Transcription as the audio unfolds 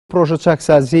پرۆژە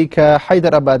چاکسازی کە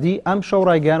حەیدەر عەبادی ئەم شەو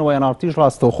ڕایگەیاند و ئێناڵتیش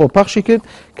ڕاستەوخۆ پەخشی کرد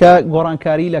کە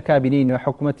گۆڕانکاری لە کابینەی نوێ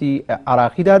حکوومەتی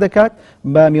عێراقیدا دەکات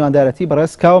بە میواندارەتی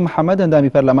بەڕێز کاوە محەمەد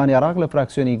ئەندامی پەرلەمانی عێراق لە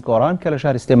فراکسیۆنی گۆڕان کە لە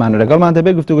شاری سلێمانە لەگەڵمان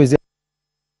دەبێت گفتوگۆی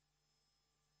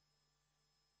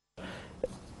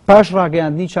پاش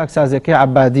ڕاگەیاندنی چاکسازیەکەی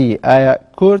عەبادی ئایا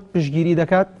کورد پشتگیری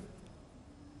دەکات؟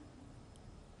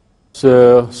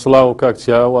 سڵاو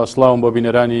کاکچیا و سڵاوم بۆ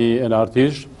بینەرانی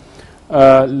ئێنارتیش.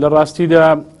 لە ڕاستیدا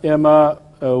ئێمە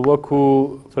وەکو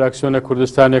فراکسیۆنە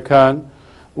کوردستانەکان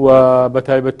و بە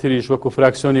تایبەتتریش وەکو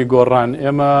فراکسیۆنی گۆڕان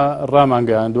ئێمە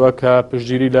ڕامانگەیاندووە کە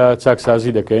پشتگیری لە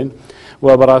چاکسازی دەکەین و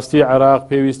بەڕاستی عێراق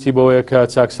پێویستی بەوەیە کە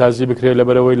چاکسازی بکرێت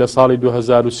لەبەرەوەی لە ساڵی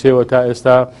 2023 تا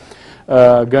ئێستا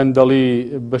گەندەڵی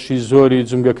بەشی زۆری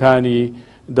جنگەکانی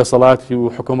دەسەڵاتی و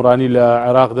حکومڕانی لە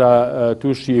عێراقدا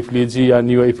تووشی ئیفلیجی یان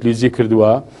نیوە ئیفلیجی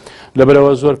کردووە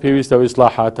لەبەرەوە زۆر پێویستە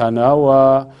ئیسلاحاتانە و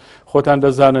خۆتان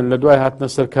دەزانن لە دوای هاتنە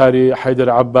سەرکاری حەیدەر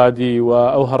عەبادی و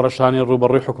ئەو هەڕەشانی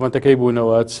ڕوبەڕووی حکوومەتەکەی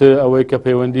بوونەوە چ ئەوەی کە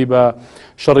پەیوەندی بە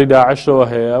شەڕی داعشەوە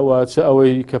هەیە و چ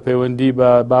ئەوەی کە پەیوەندی بە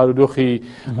بارودۆخی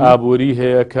ئابووری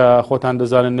هەیە کە خۆتان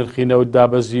دەزانن نرخی نەوت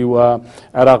دابەزی و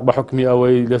عێراق بە حکمی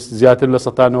ئەوەی زیاتر لە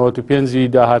 95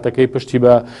 داهاتەکەی پشتی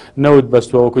بە نەوت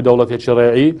بەستووە وەکو دەوڵەتێکی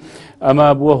ڕێعی ئەمە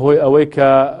بووە هۆی ئەوەی کە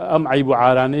ئەم عیب و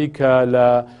عارانەی کە لە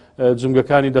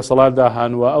جنگەکانی دەسەڵاتدا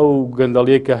هانووە ئەو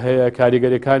گەندەڵیە کە هەیە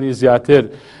کاریگەریەکانی زیاتر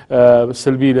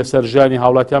سلبی لەسەر ژیانی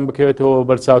هاوڵاتیان بکەوێتەوە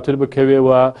بەرچاوتر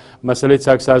بکەوێەوە مەسلەی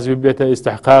چاکسازی ببێتە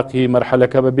ئیستحقاقی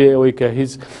مەرحەلەکە بەبێ ئەوەی کە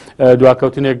هیچ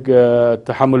دواکەوتنێک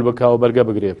تەحمل بکا و بەرگە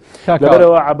بگرێت.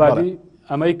 لەبەرەوە عەبادی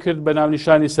ئەمەی کرد بە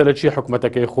ناونیشانی سەرەکی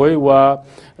حکوومەتەکەی خۆی و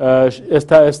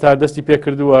ئێستا دەستی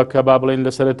پێکردووە کە با بڵێن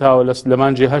لە سەرەتاوە لە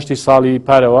مانجی 8 ساڵی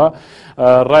پارەوە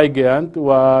ڕایگەیاند و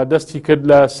دەستی کرد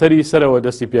لە سەری سەرەوە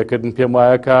دەستی پێکردن پێم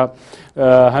وایە کە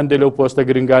هەندێک لەو پۆستە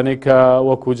گرنگانەی کە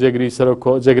وەکو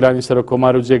جێگرانی سەر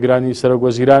کۆمار و جێگرانی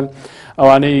سەرۆکوەزیران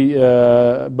ئەوانەی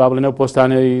با بڵێنە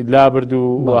پۆستانەی لابرد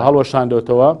و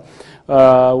هەڵوەشاندۆتەوە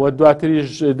و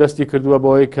دواتریش دەستی کردووە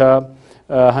بەوەی کە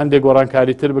هەندێک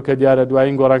گۆڕانکاری تر بکە دیارە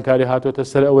دوایین گۆڕانکاری هاتۆتە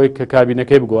سەر ئەوەی کە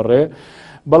کابینەکەی بگۆڕێ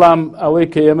بەڵام ئەوەی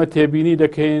کە ئێمە تێبینی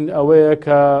دەکەین ئەوەیە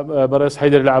کە بەڕێز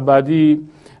حەیدەر عەبادی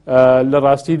لە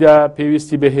ڕاستیدا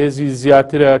پێویستی بەهێزی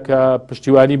زیاترە کە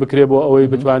پشتیوانی بکرێ بۆ ئەوەی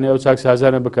بتوانێت ئەو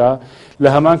چاکسازانە بکە لە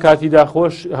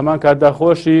هەمان کاتدا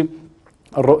خۆشی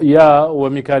ڕۆیا و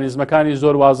میکانیزمەکانی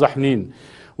زۆر وازەح نین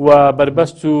و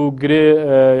بربەست و گرێ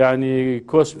ینی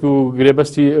کۆسپ و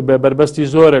بربەستی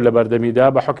زۆرە لە بەردەمیدا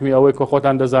بە حکمی ئەوەی کە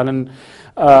خۆتان دەزانن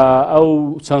ئەو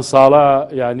چەند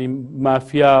ساڵە ینی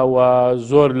مافیا و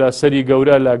زۆر لە سەری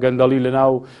گەورە لە گەندەڵی لە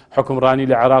ناو حکومڕانی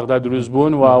لە عێراقدا دروست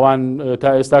بوون و ئەوان تا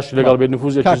ئێستاش لەگەڵ بێت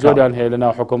نفوزێکی زۆریان هەیە لە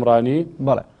ناو حکومڕانی.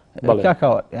 بەڵێ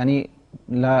کاکەوە ینی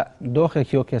لە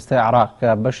دۆخێکی وەک ئێستای عێراق کە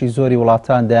بەشی زۆری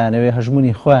وڵاتان دەیانەوێت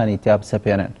هەژمونی خۆیانی تیا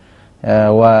بسەپێنن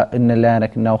و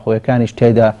لایەنێک ناوخۆیەکانیش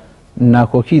تێدا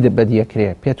ناکۆکی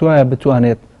بەدیەکرێت پێت وایە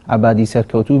بتوانێت عەبادی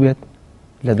سەرکەوتوو بێت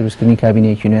لە دروستکردنی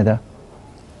کابینەیەکی نوێدا؟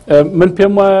 من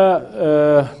پێم وایە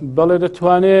بەڵێ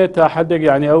دەتوانێت تا حدێک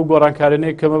یعنی ئەو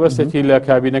گۆڕانکارانەی کە مەبەستێتی لە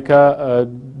کابینەکە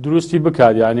دروستی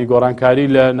بکات ینی گۆڕانکاری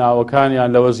لە ناوەکان یان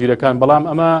لە وەزیرەکان بەڵام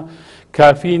ئەمە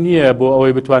کافی نییە بۆ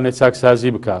ئەوەی بتوانێت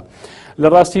چاکسازی بکات. لە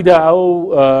ڕاستیدا ئەو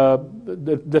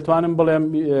دەتوانم بڵێم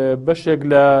بەشێک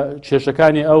لە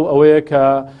کێشەکانی ئەوەیە کە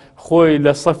خۆی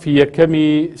لە سەفی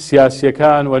یەکەمی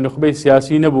سیاسیەکان و نخبەی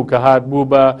سیاسی نەبوو کە هات بوو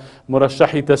بە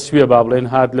مرەشەحی تەسویە با بڵێن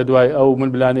هات لە دوای ئەو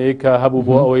منبلانەیە کە هەبوو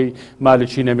بۆ ئەوەی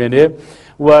مالکی نەمێنێ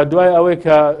و دوای ئەوەی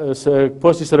کە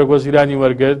پۆستی سەرۆکوەزیرانی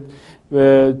وەرگرت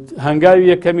هەنگاوی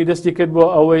یەکەمی دەستی کرد بۆ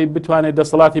ئەوەی بتوانێت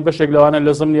دەسەڵاتی بەشێک لەوانە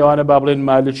لە زمانی ئەوانە با بڵێن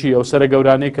مالکی ئەو سەرە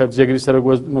گەورانەی کە جێگری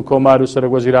کۆمار و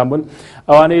سەرۆکوەزیران بوون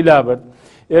ئەوانەی لابرد.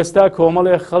 ئێستا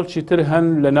کۆمەڵێک خەڵکی تر هەن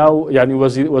لە ناو ینی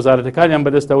وەزارەتەکانیان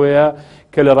بەدەستەوەیە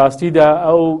کە لە ڕاستیدا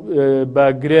ئەو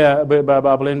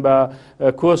با بڵێن بە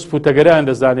کۆسپ و تەگەران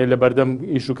دەزانێت لە بەردەم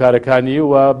ئیش و کارەکانی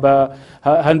و بە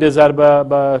هەندێزار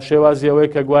بە شێوازیەوەی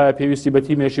کە گوایە پێویستی بە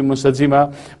تیمێکی منسەجیمە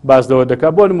بازدەوە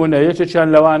دەکات. بۆ نمونە یەکێکیان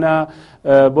لەوانە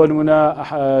بۆ نمونە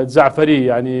جعفەری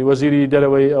ینی وەزیری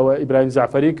دەرەوەی ئەوە ئیبراهیم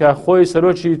جعفەری کە خۆی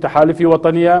سەرۆکی تەحالفی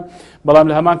وەتەنیە بەڵام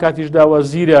لە هەمان کاتیشدا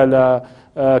وەزیرە لە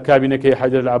کابینەکەی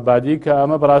حەیدەر عەبادی کە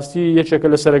ئەمە بەڕاستی یەکێکە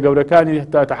لە سەرە گەورەکانی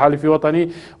تەحالفی وەتەنی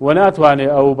و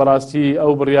ناتوانێت ئەو بەڕاستی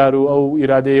ئەو بڕیار و ئەو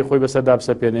ئیرادەی خۆی بەسەردا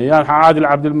بسەپێنێ یان عادل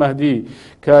عەبدولمەهدی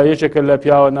کە یەکێکە لە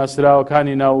پیاوە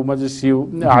ناسراوەکانی ناو مەجلیسی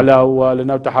ئەعلا و لە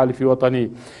ناو تەحالفی وەتەنی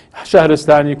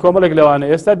شەهرستانی کۆمەڵێک لەوانە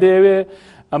ئێستا دەیەوێت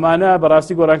ئەمانە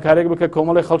بەڕاستی گۆڕانکارێک بکە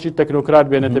کۆمەڵی خەڵکی تەکنۆکرات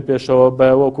بێنێتە پێشەوە بە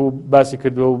وەکو باسی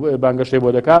کردو و بانگەشەی بۆ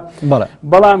دەکات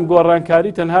بەڵام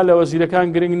گۆڕانکاری تەنها لە وەزیرەکان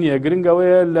گرنگ نییە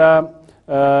گرنگەوەیە لە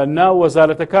ناو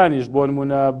وەزارەتەکانیش بۆ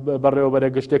نمونە بەڕێوەبەرە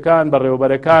گشتەکان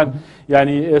بەڕێوەبەرەکان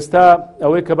ینی ئێستا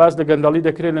ئەوەی کە باس لە گەندەڵی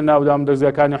دەکرێت لە ناودام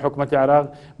دەستگاکانی حکوومەتی عێراق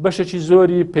بەشێکی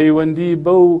زۆری پەیوەندی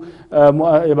بەو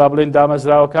با بڵێن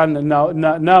دامەزراوەکان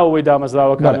ناوەوەی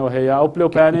دامەزراوەکانەوە هەیە ئەو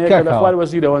پلەپانەیە کە لە خوار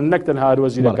وەزیرەوە نەک تەنها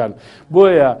وەزیرەکان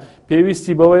بۆیە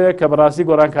پێویستی بەوەیە کە بەڕاستی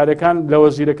گۆڕانکاریەکان لە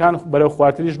وەزیرەکان بەرەو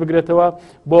خوارتریش بگرێتەوە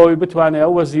بۆ ئەوەی بتوانێت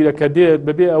ئەو وەزیرە کە دێت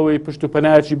بەبێ ئەوەی پشت و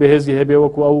پەنایەکی بەهێزی هەبێ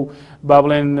وەکو ئەو با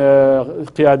بڵێن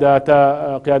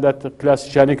قیادات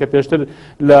کلاسیکیانی کە پێشتر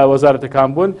لە وەزارەتەکان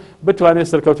بوون بتوانێت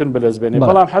سەرکەوتن بەدەست بێنێ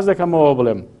بەڵام حەز دەکەمەوە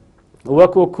بڵێم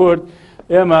وەکو کورد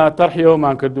ئێمە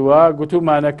تەرحیەوەمان کردووە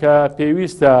گوتومانە کە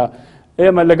پێویستە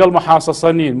ئێمە لەگەڵ محاسەسە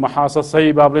نین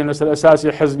محاسەسەی با بڵێن لەسەر ئەساسی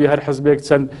حزبی هەر حزبێک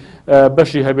چەند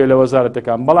بەشی هەبێ لە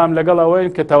وەزارەتەکان بەڵام لەگەڵ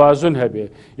ئەوەین کە تەوازن هەبێ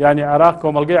یعنی عێراق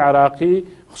کۆمەڵگەی عێراقی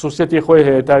خصوصیەتی خۆی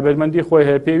هەیە تایبەتمەندی خۆی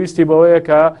هەیە پێویستی بەوەیە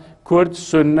کە کورد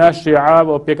سونە شیعە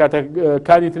بۆ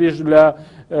پێکاتەکانی تریش لە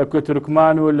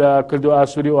تورکمان و لە کورد و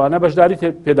ئاسووری وانە بەشداری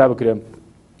پێدا بکرێن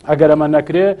ئەگەر ئەمە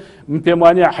نەکرێ من پێم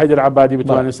وانە حەیدەر عەبادی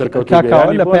بتوانێت سەرکەوتوو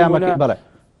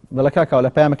بەڵێ کاکاوە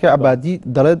لە پەیامەکەی عەبادی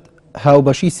دەڵێت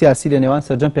هاوبەشی سیاسی لە نێوان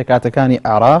سەرجەم پێکاتەکانی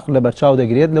عێراق لە بەرچاو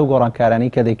دەگرێت لەو گۆڕانکارانی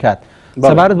کە دەیکات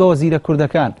سەبارەت بە وەزیرە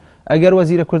کوردەکان ئەگەر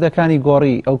وەزیرە کوردەکانی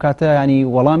گۆڕی ئەو کاتە ینی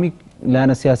وەڵامی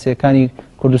لانە سیاسیەکانی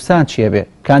کوردستان چیە بێ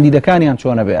کاندیدەکانیان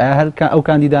چۆنە بێ ئایا هەر ئەو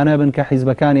کاندیدانە بن کە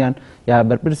حیزبەکانیان یا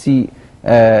بەرپرسی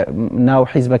ناو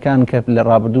حیزبەکان کە لە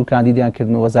ڕابردوو کاندیدیان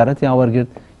کردن وەزارەتیان وەرگرت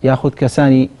یاخود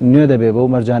کەسانی نوێ دەبێ بەو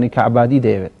مەرجانی کە عەبادی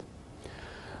دەیەوێت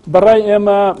بەڕای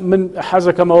ئێمە من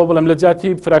حەزەکەمەوە بڵم لە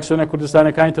جاتی فراکسیۆنە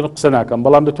کوردستانەکانی تر قسە ناکەم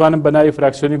بەڵام دەتوانم بە ناوی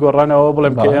فراکسیۆنی گۆڕانەوە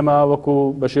بڵێم کە ئێمە وەکو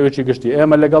بە شێوەیەکی گشتی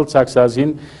ئێمە لەگەڵ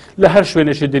چاکسازین لە هەر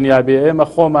شوێنێکی دنیا بێ ئێمە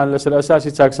خۆمان لەسەر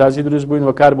ئەساسی چاکسازی دروست بووین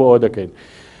و کار بۆ ئەوە دەکەین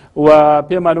و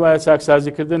پێمان وایە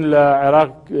چاکسازیکردن لە عێراق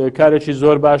کارێکی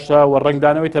زۆر باشە و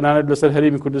ڕنگدانەوەی تەنانەت لەسەر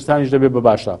هەرێمی کوردستانیش دەبێت بە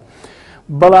باشە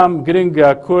بەڵام گرنگە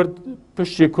کورد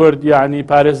پشتی کورد یعنی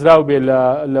پارێزراو بێ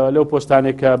لەو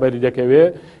پۆستانێک کە بەری دەکەوێ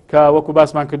کە وەکو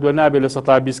باسمان کردووە نابێت لە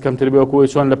 120 کەمتر بێ وەکو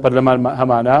چۆن لە پەرلەمان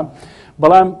هەمانە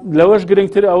بەڵام لەوەش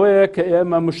گرنگتر ئەوەیە کە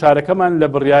ئێمە مشارەکەمان لە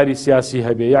بڕیاری سیاسی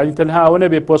هەبێ یعنی تەنها ئەوە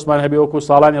نەبێ پۆستمان هەبێ وەکو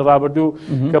ساڵانی ڕابردوو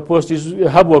کە پۆستی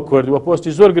هەبووە کورد و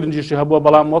پۆستی زۆر گرنجیشی هەبووە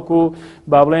بەڵام وەکو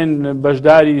با بڵێن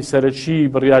بەشداری سەرەکی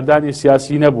بڕیاردانی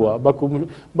سیاسی نەبووە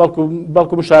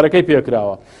بەڵکو مشارەکەی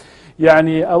پێکراوە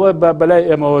یعنی ئەوە بەلای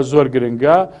ئێمەوە زۆر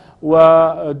گرنگە و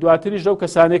دواتریش ئەو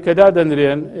کەسانێک کە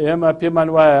دادەنرێن ئێمە پێمان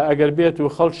وایە ئەگەر بێت و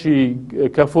خەڵکی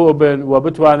کەفۆ بن و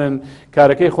بتوانن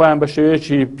کارەکەی خۆیان بە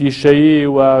شێوەیەکی پیشەیی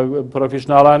و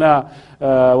پرۆفیشناڵانە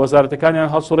وەزارەتەکانیان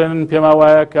هەڵسوڕێنن پێما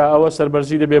وایە کە ئەوە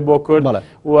سەربەرزی دەبێت بۆ کورد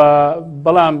و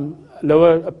بەڵام لەوە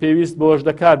پێویست بۆش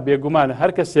دەکات بێگومان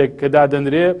هەر کەسێک کە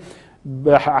دادەنرێ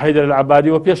حەیدەر عەبادی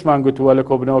و پێشمان گوتووە لە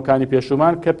کۆبنەوەکانی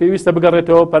پێشومان کە پێویستە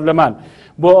بگەڕێتەوە پەرلەمان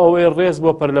بۆ ئەوەی ڕێز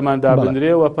بۆ پەرلەمان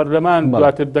دابنرێ و پەرلەمان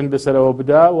دواتر دەنگ لەسەرەوە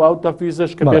بدا و ئەو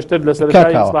تەفویزش کە پێشتر لە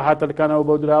سەرەتای ئیسلاحاتەکانەوە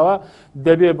بەو دراوە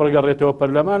دەبێ بڕگەڕێتەوە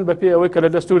پەرلەمان بەپێ ئەوەی کە لە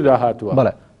دەستوردا هاتووە.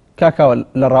 بەڵێ کاکاوە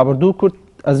لە ڕابردوو کورد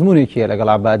ئەزمونێکیە لەگەڵ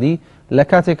عەبادی لە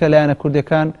کاتێکە لایەنە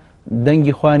کوردەکان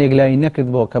دەنگی خوانێک لای نەکرد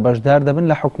بۆ کە بەشدار دەبن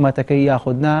لە حکوومەتەکەی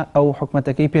یاخودنا ئەو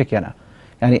حکوومەتەکەی پێکێنە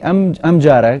ینی ئەم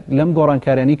جارە لەم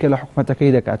گۆڕانکاریانی کە لە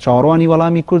حکوومەتەکەی دەکات چاوەڕوانی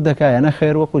وەڵامی کورد دەکایە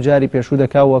نەخێر وەکو جاری پێشوو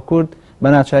دەکاوە کورد بە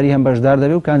ناچاری هەم بەشدار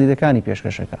دەبێت و کاندیدەکانی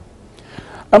پێشکەشەکە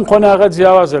ئەم قۆناغە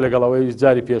جیاوازە لەگەڵ ئەوەی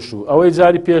جاری پێشوو ئەوەی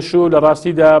جاری پێشوو لە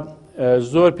ڕاستیدا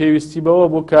زۆر پێویستی بەوە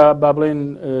بوو کە با بڵێن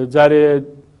جارێ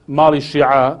ماڵی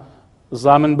شیعە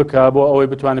زامن بکە بۆ ئەوەی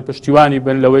بتوانێت پشتیوانی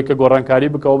بن لەوەی کە گۆڕانکاری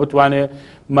بکەوە بتوانێت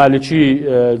مالکی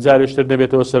جارێشتر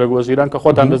نەبێتەوە سەرۆک وەزیران کە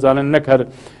خۆتان دەزانن نەکەر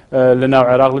لە ناو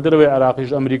عێراق لە دەروی عێراقیش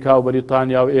ئەمریکا و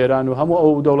بەریتانیا و ئێران و هەموو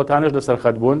ئەو دەوڵەتانش لەسەر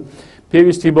خەت بوون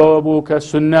پێویستی بەوە بوو کە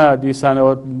سونە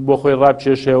دیسانەوە بۆ خۆی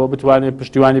ڕابکێشێەوە بتوانێت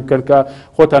پشتیوانی بکەن کە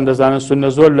خۆتان دەزانن سونە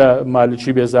زۆر لە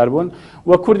مالکی بێزار بوون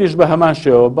و کوردیش بە هەمان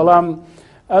شێوە بەڵام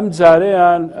ئەم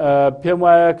جارەیان پێم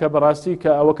وایە کە بەڕاستی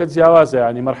کە ئەوەکە جیاوازە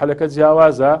ینی مەرحەلەکە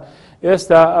جیاوازە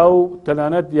ئێستا ئەو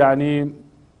تەنانەت یعنی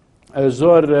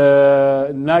زۆر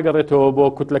ناگەڕێتەوە بۆ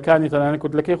کوتلەکانی تەنانەت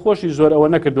کوتلەکەی خۆشی زۆر ئەوە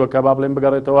نەکردووە کە با بڵێن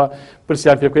بگەڕێتەوە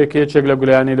پرسیان پێ بکەیت کێچێک لە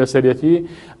گولایانی لەسەرەتی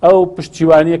ئەو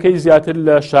پشتیوانیەکەی زیاتر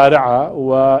لە شارعە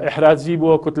و ئیحرازی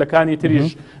بۆ کوتلەکانی تریش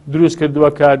دروست کردووە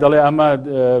کە دەڵێ ئەمە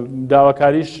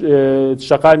داواکاریش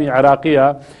شەقامی عێراقیە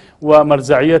و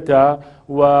مەرجەعیەتە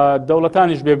و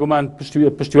دەوڵەتانیش بێگومان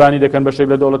پشتیوانی دەکەن بەشێک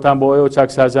لە دەوڵەتان بۆ ئەوە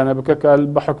چاکسازانە بکە کە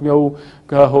بە حکمی و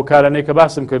هۆکارانەی کە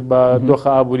باسم کرد بە دۆخە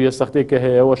ئابووریە سەختەی کە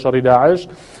هەیەەوە شەڕی داعش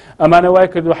ئەمانە وای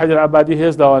کردو حەیدەر عەبادی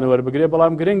هێز داوانە وەربگرێ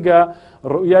بەڵام گرنگە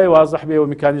ڕویای وازح بێ و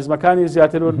میکانیزمەکانی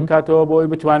زیاتر وەربکاتەوە بۆ ئەوی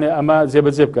بتوانێت ئەمە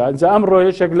جێبەجێ بکە ئەمڕۆ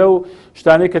یەکێک لەو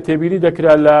شتانەی کە تێبیری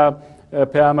دەکرا لە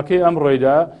پەیامەکەی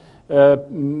ئەمڕۆیدا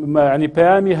ینی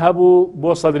پەیامی هەبوو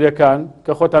بۆ سەدرەکان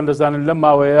کە خۆتان دەزانن لەم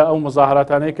ماوەیە ئەو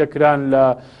مزاهراتانەی کە کران لە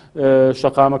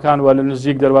شەقامەکان و لە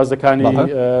نزیک دەواازەکانی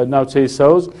ناوچەی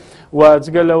سەوز و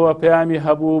جگەلەوە پەیامی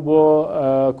هەبوو بۆ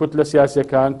کوتلە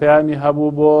سیاسیەکان پەیامی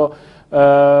هەبوو بۆ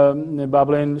با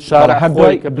بڵێن شارە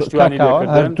هەردوای کە پشتیوانی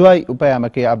دوای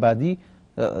پەیامەکەی عەبادی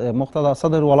مقتەدا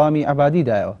سەدر وەڵامی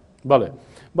عەبادیدایەوە بەڵێ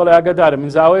بەڵێ ئاگادارم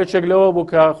منزاوەیەکێک لەوە بوو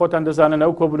کە خۆتان دەزانن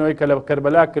ئەو کۆبوونەوەی کە لە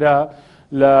کەربەلا کرا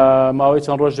لە ماوەی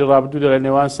چەند ڕۆژی ڕابردوودا لە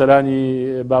نێوان سەرانی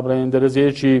با بڵێن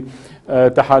دەرەجەیەکی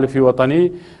تەحالفی وەتەنی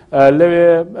لەوێ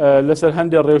لەسەر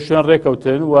هەندێک ڕێوشێن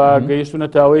ڕێکەوتن و گەیشتونە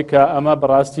تاوەی کە ئەمە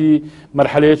بەڕاستی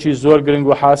مەرحەلەیەکی زۆر گرنگ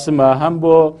و حاسمە هەم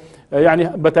بۆ یعنی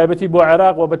بەتایبەتی بۆ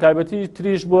عێراق و بەتایبەتی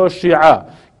تریش بۆ شیعە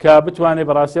کە بتوانێت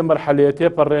بەڕاستی مەرحەلەیە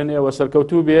تێپەڕێنێ و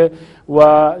سەرکەوتوو بێ و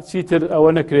چیتر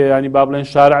ئەوە نەکرێ ینی با بڵێن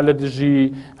شارع لە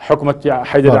دژی حکومەتی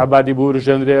حەیدەر عەبادی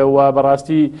بورژێنرێ و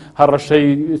بەڕاستی هەڕەشەی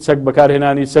چەک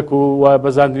بەکارهێنانی چەک و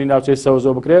بەزاندنی ناوچەی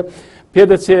سەوزۆ بکرێ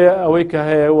پێدەچێ ئەوەی کە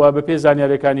هەیە و بە پێ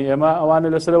زانیاریەکانی ئێمە ئەوانە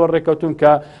لەسەرەوە ڕێکەوتون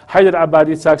کە حەیدەر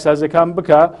عەبادی چاکسازەکان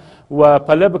بکە و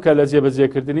پەلە بکە لە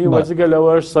جێبەجێکردنی و جگە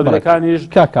لەوەش سەدرەکانیش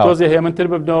تۆزێ هێمنتر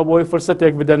ببنەوە بۆی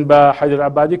فرسەتێک بدەن بە حەیدەر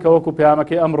عەبادی کە وەکو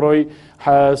پەیامەکەی ئەمڕۆی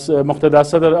مقتەدا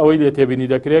سەدر ئەوەی لێ تێبینی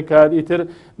دەکرێت کە ئیتر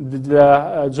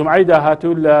جومعەی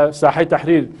داهاتوو لە ساحەی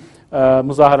تەحریر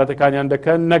مزاهرەتەکانیان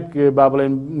دەکەن نەک با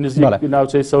بڵێن نزیک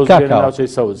ناوچەی سەوز ناوچەی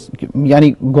سەوز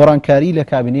ینی گۆڕانکاری لە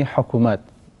کابینەی حکوومەت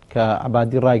کە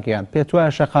عەبادی ڕایگەیان پێت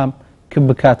وایە شەقام کب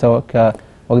بکاتەوە کە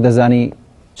وەک دەزانی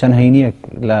چەند هەینیەک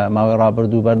لە ماوەی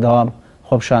ڕابردوو بەردەوام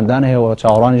خۆپشاندان هەیەەوە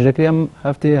چاوەڕوانیش دەکرێم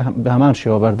هەفتێ بە هەمان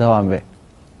شێوە بەردەوام بێ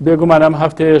بێگومان ئەم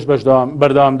هەفتەیەش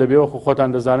بەردەوام دەبێ و خۆتان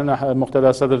دەزانن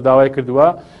مقتەدا سەدر داوای کردووە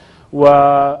و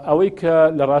ئەوەی کە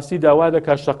لە ڕاستی داوا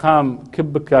دەکات شەقام کب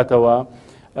بکاتەوە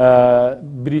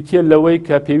بریتە لەوەی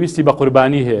کە پێویستی بە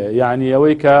قوربانی هەیە یعنی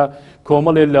ئەوەی کە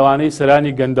کۆمەڵێ لەوانەی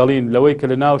سەرانی گەندەڵین لەوەی کە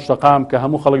لە ناو شەقام کە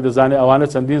هەموو خەڵک دەزانێت ئەوانە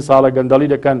چەندین ساڵە گەندەڵی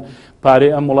دەکەن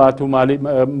پارەی ئەم وڵات و مالی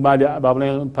با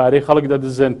بڵێن پارەی خەڵک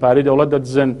دەدزن پارەی دەوڵەت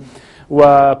دەدزن و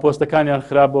پۆستەکانیان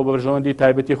خراپ بۆ بەڕژەوەندی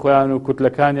تایبەتی خۆیان و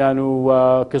کوتلەکانیان و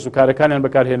کەسوکارەکانیان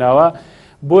بەکارهێناوە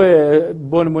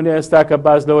بۆ نمونێ ئێستا کە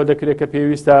باز لەوە دەکرێت کە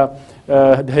پێویستە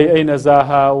هەیئەی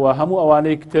نەزاها و هەموو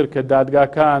ئەوانەی تر کە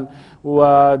دادگاکان و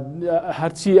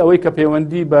هەرچی ئەوەی کە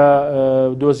پەیوەندی بە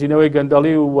دۆزینەوەی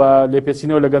گەندەڵی و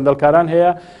لێپێچینەوە لە گەندەڵکاران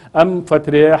هەیە ئەم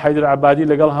فترەیە حەیدەر عەبادی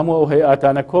لەگەڵ هەموو ئەو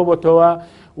هەیئاتانە کۆبەتەوە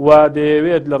و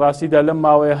دەیەوێت لە ڕاستیدا لەم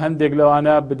ماوەیە هەندێک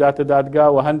لەوانە بداتە دادگا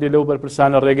و هەندێک لەو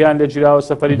بەرپرسانە ڕێگەیان لێ گیراوە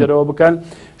سەفەری دەرەوە بکەن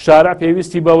شارع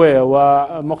پێویستی بەوەیە و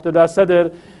مقتەدا سەدر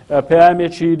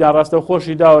پەیامێکی ناڕاستە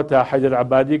خۆشی داوەتە حەیدەر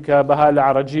عەبادی کە بەها لە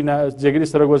عەرەجی جێگری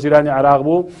سەرۆکوەزیرانی عێراق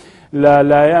بوو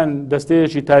لەلایەن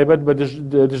دەستەیەکی تایبەت بە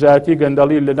دژایەتی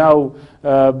گەندەڵی لە ناو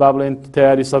با بڵێن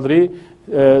تەیاری سەدری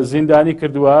زیندانی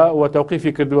کردووە و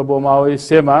تەوقیفی کردووە بۆ ماوەی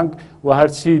 3 مانگ و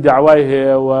هەرچی داوای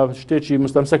هەیە و شتێکی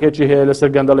مستەمسەکێکی هەیە لەسەر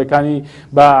گەندەڵەکانی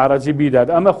با عەرەجی بیدات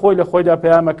ئەمە خۆی لە خۆیدا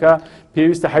پەیامەکە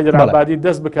پێویستە حەیدەر عەبادی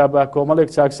دەست بکە بە کۆمەڵێک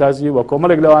چاکسازی و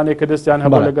کۆمەڵێک لەوانەیە کە دەستیان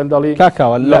هەبوو لە گەندەڵی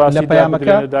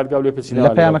لە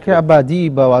پەیامەکەی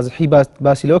عەبادی بە وازحی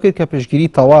باسی لەوە کرد کە پێشگیری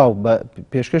تەواو بە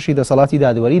پێشکەشی دەسەڵاتی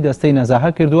دادوەری دەستەی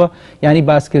نەزاهە کردووە ینی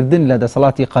باسکردن لە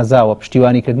دەسەڵاتی قەزا و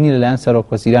پشتیوانیکردنی لەلایەن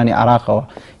سەرۆکوەزیرانی عێراقەوە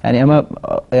ینی ئەمە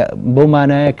بۆ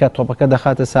مانایە کە تۆپەکە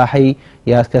دەخاتە ساحەی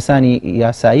یا کەسانی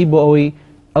یاسایی بۆ ئەوەی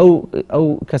ئەو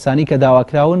کەسانی کە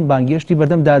داواکراون بانگێشتی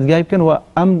بەردەم دادگای بکەن و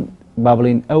ئەم با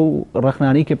بڵین ئەو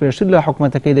ڕخنانی کە پێشتر لە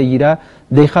حکوومەتەکەی دەگیرا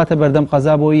دەیخاتە بەردەم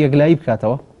قەزا بۆ یەکلایی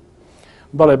بکاتەوە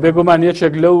بەڵێ بێگومان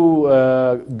یەکێک لەو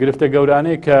گرفتە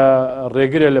گەورانەی کە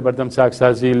ڕێگرێ لە بەردەم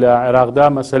چاکسازی لە عێراقدا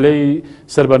مەسەلەی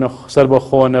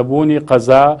سربەخۆنەبوونی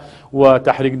قەزا و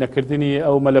تحریک نەکردنی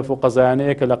ئەو مەلەف و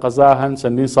قەزایانەیە کە لە قەزا هەن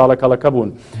چەندین ساڵە کەڵەکە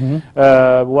بوون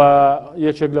و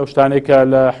یەکێک لەو شتانەی کە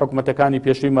لە حکوومەتەکانی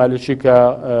پێشووی مالکی کە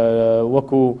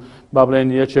وەکو با بڵێن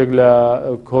یەکێک لە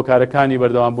هۆکارەکانی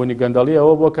بەردەوامبوونی گەندەڵی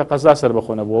ئەوە بۆ کە قەزا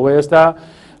سربەخۆنەبووە و ئێستا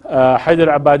حەیدەر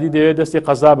عەبادی دەوێت دەستی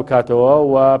قەزا بکاتەوە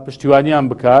و پشتیوانیان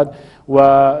بکات و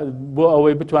بۆ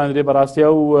ئەوەی بتوانرێ بەڕاستی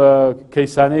ئەو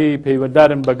کەیسانەی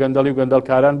پەیوەنددارن بە گەندەڵی و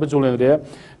گەندەڵکاران بجوڵێنرێ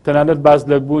تەنانەت باز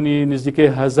لە بوونی نزیکەی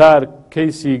 1000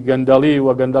 کەیسی گەندەڵی و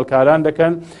گەندەڵکاران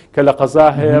دەکەن کە لە قەزا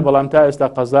هەیە بەڵام تا ئێستا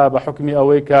قەزا بە حکمی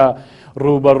ئەوەی کە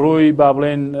ڕوبەڕووی با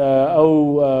بڵێن ئەو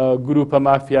گروپە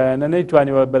مافیایانە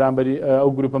نەیتوانیوە بەرامبەری ئەو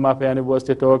گروپە مافیانە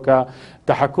بوەستێتەوە کە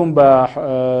تەحەکوم بە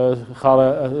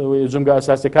جومگە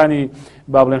ئەساسیەکانی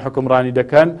با بڵێن حکومڕانی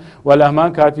دەکەن و لە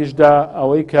هەمان کاتیشدا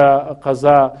ئەوەی کە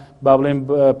قەزا با بڵێن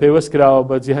پێوەست کراوە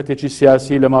بە جیهەتێکی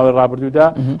سیاسی لە ماوەی ڕابردوودا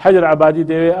حەیدەر عەبادی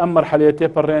دەوێت ئەم مەرحەلەیە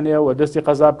تێپەڕێنێ و دەستی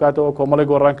قەزا بکاتەوە کۆمەڵی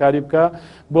گۆڕانکاری بکە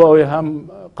بۆ ئەوەی هەم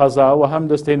قەزا و هەم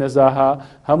دەستەی نەزاها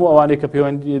هەموو ئەوانەی کە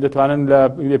پەیوەندی دەتوانن لە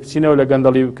بچینەوە لە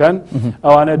گەندەڵی بکەن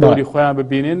ئەوانە دەوری خۆیان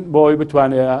ببینن بۆ ئەوەی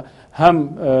بتوانێت هەم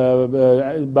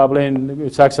با بڵێن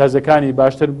چاکسازەکانی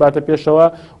باشتر باتە پێشەوە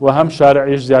و هەم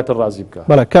شارعیش زیاتر ڕازی بکە.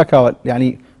 بەڵێ کاکاوە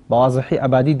ینی بەوازحی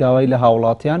عەبادی داوای لە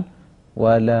هاوڵاتیان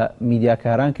و لە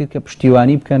میدیاکاران کرد کە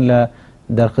پشتیوانی بکەن لە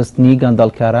دەرخستنی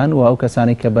گەندەڵکاران و ئەو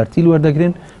کەسانی کە بەرتیل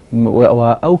وەردەگرن و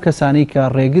ئەو کەسانی کە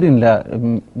ڕێگرن لە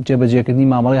جێبەجێکردنی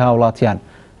مامەڵی هاوڵاتیان.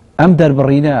 ئەم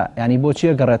دەربڕینە ینی بۆچی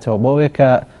گەڕێتەوە بۆ ئەوەیە کە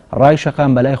ڕای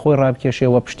شەقام بەلای خۆی ڕابکێشێ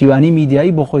و پشتیوانی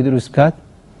میدیایی بۆ خۆی دروست بکات؟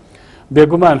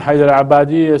 بێگومان حەیدەر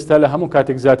عەبادی ئێستا لە هەموو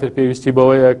کاتێک زیاتر پێویستی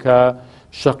بەوەیە کە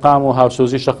شەقام و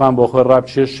هاوسۆزی شەقام بۆ خۆی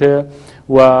ڕابکێشێ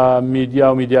و میدیا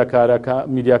و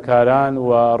میدیاکاران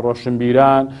و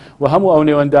ڕۆشنبیران و هەموو ئەو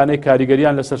نێوەندانەی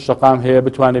کاریگەریان لەسەر شەقام هەیە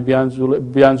بتوانێت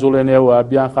بیانزوڵێنێ و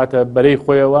بیان خاتە بەرەی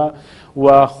خۆیەوە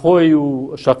و خۆی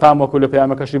و شەقام وەکو لە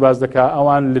پەیامەکەشی باز دەکا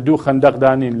ئەوان لە دوو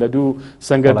خەندەقدانین لە دوو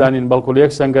سەنگەردانین بەڵکو لە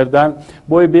یەک سەنگەردان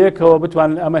بۆی بەیەکەوە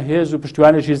بتوانن ئەمە هێز و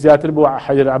پشتیوانێکی زیاتر بۆ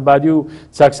حەیدەر عەبادی و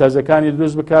چاکسازەکانی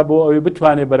دروست بکە بۆ ئەوەی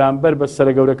بتوانێت بەرامبەر بە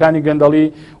سەرگەورەکانی گەندەڵی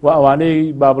و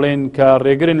ئەوانەی با بڵێن کە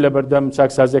ڕێگرن لە بەردەم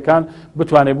چاکسازەکان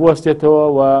بتوانێت بوەستێتەوە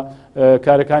و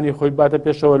کارەکانی خۆی باتە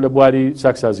پێشەوە لە بواری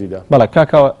چاکسازیدا. بەڵێ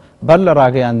کاکاوە بەر لە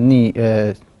ڕاگەیاندنی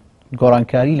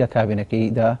گۆڕانکاری لە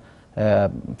کابینەکەیدا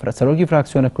سەرۆکی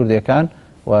فراکسیۆنە کوردیەکان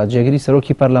و جێگری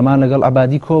سەرۆکی پەرلەمان لەگەڵ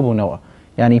عەبادی کۆبوونەوە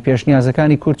ینی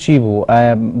پێشنیازەکانی کورد چی بوو؟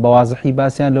 ئایا بەوازحی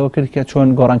باسییان لەوە کرد کە چۆن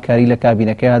گۆڕانکاری لە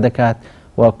کابینەکەیان دەکات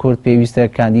و کورد پێویستە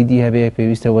کاندیدی هەبێ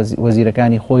پێویستە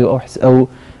وەزیرەکانی خۆی ئەو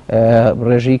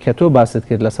ڕێژەی کە تۆ باست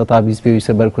کرد لە 120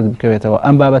 پێویستە بەرکورد بکەوێتەوە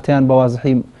ئەم بابەتیان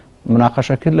بەوازحی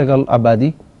مناقەشە کرد لەگەڵ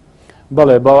عەبادی؟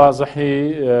 بەڵێ بەوازحی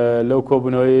لەو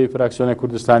کۆبوونەوەی فراکسیۆنە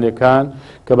کوردستانیەکان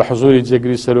کە بە حزوری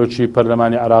جێگری سەرۆکی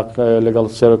پەرلەمانی عێراق لەگەڵ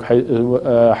سەرۆک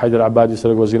حەیدەر عەبادی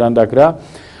سەرۆک وەزیران داکرا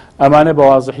ئەمانە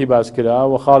بەوازحی باس کرا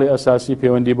و خاڵی ئەساسی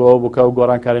پەیوەندی بەوە بووکە و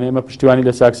گۆڕانکارانە ئێمە پشتیوانی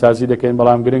لە چاکسازی دەکەین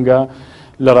بەڵام گرنگە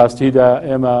لە ڕاستیدا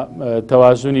ئێمە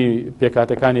تەوازونی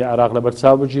پێکاتەکانی عێراق لە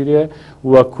بەرچاو بگیرێ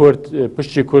و کورد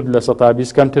پشتی کورد لە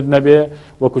 120 کەمتر نەبێ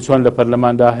وەکو چۆن لە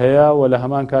پەرلەماندا هەیە و لە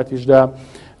هەمان کاتیشدا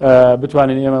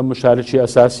بتوانین ئێمە مشارکی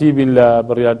ئەساسی بین لە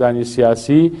بڕیاردانی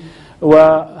سیاسی و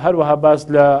هەروەها باس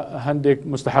لە هەندێک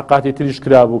مستحقاتی تریش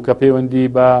کرابوو کە پەیوەندی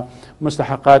بە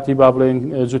مستحقاتی با بڵێن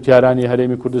جوتیارانی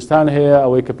هەرێمی کوردستان هەیە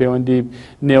ئەوەی کە پەیوەندی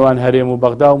نێوان هەرێم و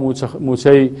بەغدا و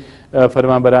موچەی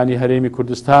فەرمانبەرانی هەرێمی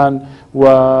کوردستان و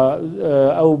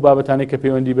ئەو بابەتانەی کە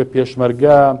پەیوەندی بە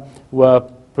پێشمەرگە و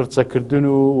پرچەکردن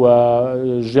و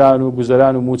ژیان و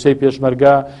گوزەران و موچەی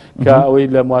پێشمەرگە کە ئەوەی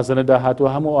لە موازنەدا هاتووە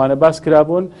هەموو ئەوانە باس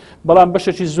کرابوون بەڵام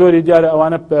بەشێکی زۆری دیارە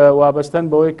ئەوانە وابەستن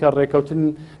بەوەی کە ڕێکەوتن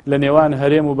لە نێوان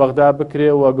هەرێم و بەغدا بکرێ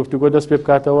و گفتوگۆ دەست پێ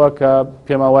بکاتەوە کە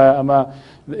پێم وایە ئەمە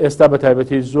ئێستا بە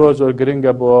تایبەتی زۆر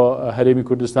گرنگە بۆ هەرێمی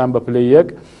کوردستان بە پلەی یەک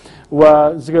و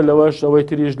زگە لەوەش ئەوەی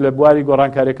تریش لە بواری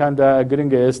گۆڕانکاریەکاندا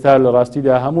گرنگە ئێستا لە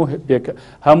ڕاستیدا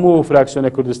هەموو فراکسیۆنە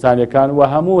کوردستانیەکان و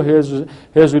هەموو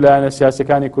هێز و لایەنە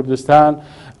سیاسەکانی کوردستان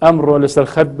ئەمڕۆ لەسەر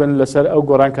خەت بن لەسەر ئەو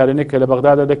گۆڕانکارانەی کە لە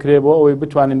بەغدادا دەکرێت بۆ ئەوەی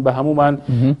بتوانین بە هەمومان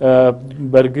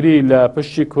بەرگری لە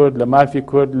پشتی کورد لە مافی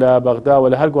کورد لە بەغدا و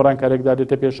لە هەر گۆڕانکارێکدا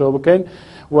دێتە پێشەوە بکەین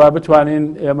و بتوانین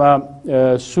ئێمە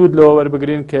سوود لەوە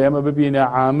وەربگرین کە ئێمە ببینە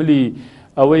عاملی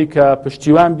ئەوەی کە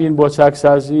پشتیوان بین بۆ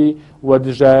چاکسازی و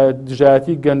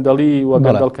دژایەتی گەندەڵی و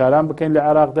گەندەڵکاران بکەین لە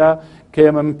عێراقدا کە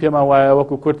ئێمە پێمان وایە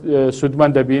وەکو کورد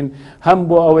سوودمەند دەبین هەم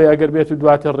بۆ ئەوەی ئەگەر بێت و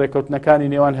دواتر ڕێکەوتنەکانی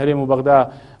نێوان هەرێم و بەغدا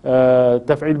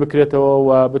تەفعیل بکرێتەوە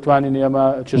و بتوانین ئێمە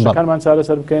چێژەکانمان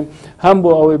چارەسەر بکەین هەم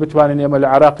بۆ ئەوەی بتوانین ئێمە لە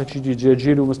عێراقێکی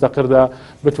جێگیر و مستەقردا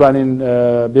بتوانین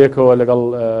بێکەوە لەگەڵ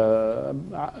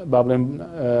با بڵێن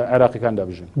عێراقیەکاندا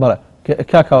بژین. بەڵێ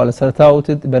کاکاوە لە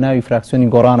سەرتاوتت بە ناوی فراکسیۆنی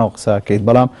گۆڕانەوە قسەکەیت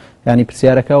بەڵام ینی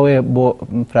پرسیارەکەوەیە بۆ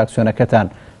فراکسیۆنەکەتان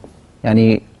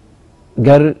ینی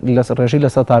گەر لە ڕێژەی لە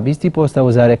 120 پۆستە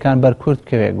وەزارەکان بەرکورد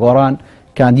بکەوێ گۆڕان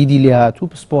کاندیدی لێ هاتوو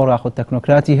پسپۆڕ خۆ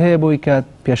تەکنۆکراتی هەیە بۆی کە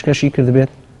پێشکەشی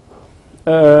کردبێت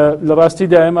لە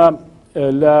ڕاستیدا ئێمە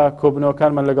لە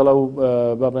کۆبنەوەکانمان لەگەڵ ئەو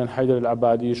بەڵێن حەیدەر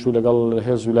عەبادیش و لەگەڵ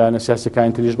هێز و لایەنە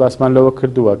سیاسیەکانی تریش باسمان لەوە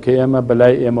کردووە کە ئێمە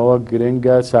بەلای ئێمەوە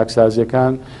گرنگە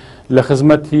چاکسازیەکان لە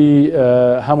خزمەتی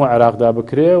هەموو عێراقدا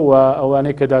بکرێ و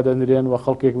ئەوانەی کە دادەنرێن و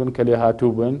خەڵکێک بن کە لێ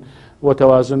هاتوو بن و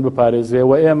تەوازن بپارێزێ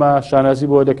و ئێمە شانازی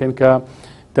بۆ دەکەین کە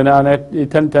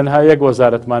تەنها یەک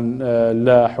وەزارەتمان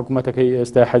لە حکوومەتەکەی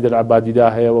ئێستا حەیدەر عەبادیدا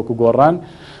هەیە وەکو گۆڕان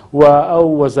و ئەو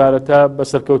وەزارەتە بە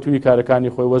سەرکەوتوی کارەکانی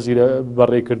خۆی وەزیرە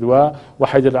بەڕێ کردووە و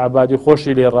حەیدر عەبادی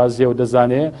خۆشی لێ ڕازیە و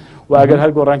دەزانێ و ئەگەر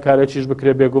هەر گۆڕانکارێکیش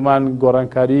بکرێ بێگومان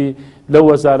گۆڕانکاری لەو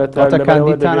وەزارەتە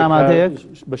کاندیدتان ئامادەیە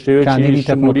بە شێوەیەکی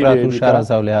تەکنۆکرات و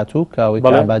شارەزاو لە هاتوو کاوەی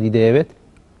عەبادی دەیەوێت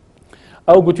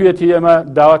ئەو گوتوویەتی ئێمە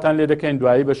داواتان لێ دەکەین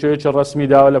دوایی بە شێوەیەکی ڕسمی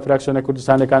داوا لە فراکسیۆنە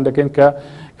کوردستانەکان دەکەین کە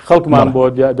خەڵکمان بۆ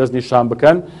دەستنیشان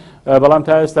بکەن بەڵام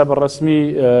تا ئێستا بە ڕسمی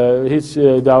هیچ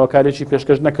داواکارێکی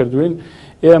پێشکەش نەکردوین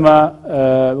ئێمە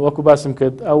وەکو باسم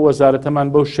کرد ئەو وەزارەتەمان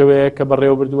بەو شێوەیە کە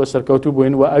بەڕێوە بردووە سەرکەوتوو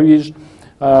بووین و ئەویش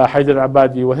حەیدر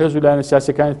عەبادی و هێز و لایەنە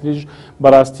سیاسیەکانی تریش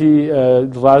بەڕاستی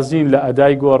ڕازین لە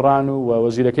ئەدای گۆڕان و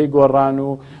وەزیرەکەی گۆڕان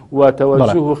و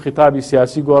تەوەجوه و خیتابی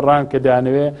سیاسی گۆڕان کە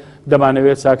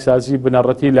دەمانەوێت چاکسازی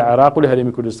بنەڕەتی لە عێراق و لە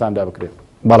هەرێمی کوردستاندا بکرێت.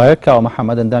 بەڵێ کاوە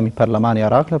محەممەد ئەندامی پەرلەمانی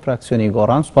عێراق لە فراکسیۆنی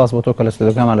گۆڕان سوپاس بۆ تۆ کە لە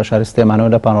ستودیۆکەمان لە شاری سلێمانەوە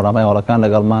لە پانۆرامای هەوڵەکان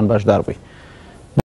لەگەڵمان بەشدار بووی.